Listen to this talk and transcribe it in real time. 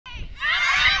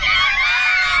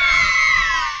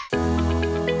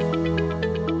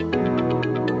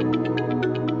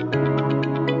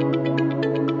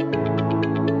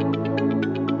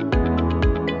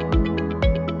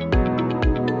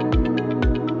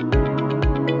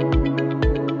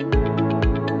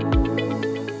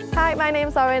my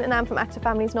name's Lauren and I'm from Active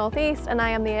Families North East and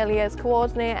I am the Early Years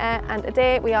Coordinator, and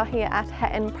today we are here at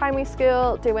Hetton Primary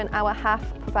School doing our HAF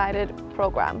provided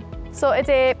programme. So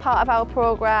today, part of our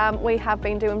programme, we have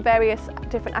been doing various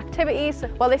different activities.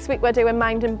 Well, this week we're doing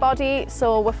mind and body,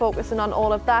 so we're focusing on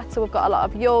all of that. So we've got a lot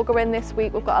of yoga in this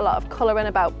week, we've got a lot of colouring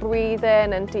about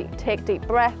breathing and take deep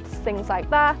breaths, things like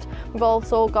that. We've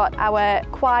also got our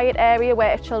quiet area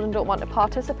where if children don't want to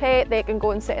participate, they can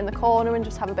go and sit in the corner and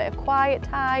just have a bit of quiet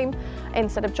time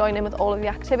instead of joining with all of the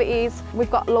activities. We've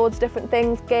got loads of different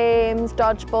things, games,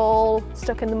 dodgeball,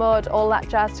 stuck in the mud, all that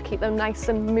jazz to keep them nice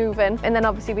and moving. And then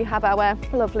obviously we have our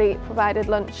lovely provided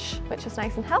lunch, which is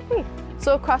nice and healthy.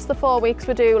 So across the 4 weeks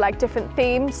we do like different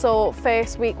themes. So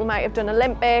first week we might have done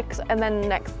Olympics, and then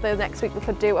the next week we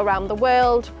could do around the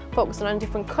world, focusing on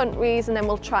different countries, and then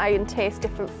we'll try and taste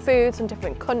different foods in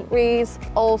different countries.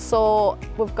 Also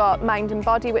we've got mind and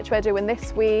body, which we're doing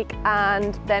this week,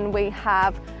 and then we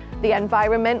have the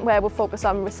environment where we'll focus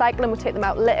on recycling. We'll take them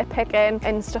out litter picking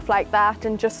and stuff like that,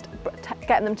 and just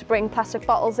getting them to bring plastic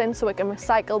bottles in so we can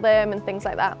recycle them and things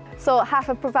like that. So HAF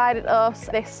have provided us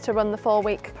this to run the 4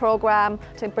 week programme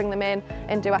to bring them in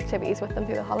and do activities with them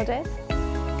through the holidays.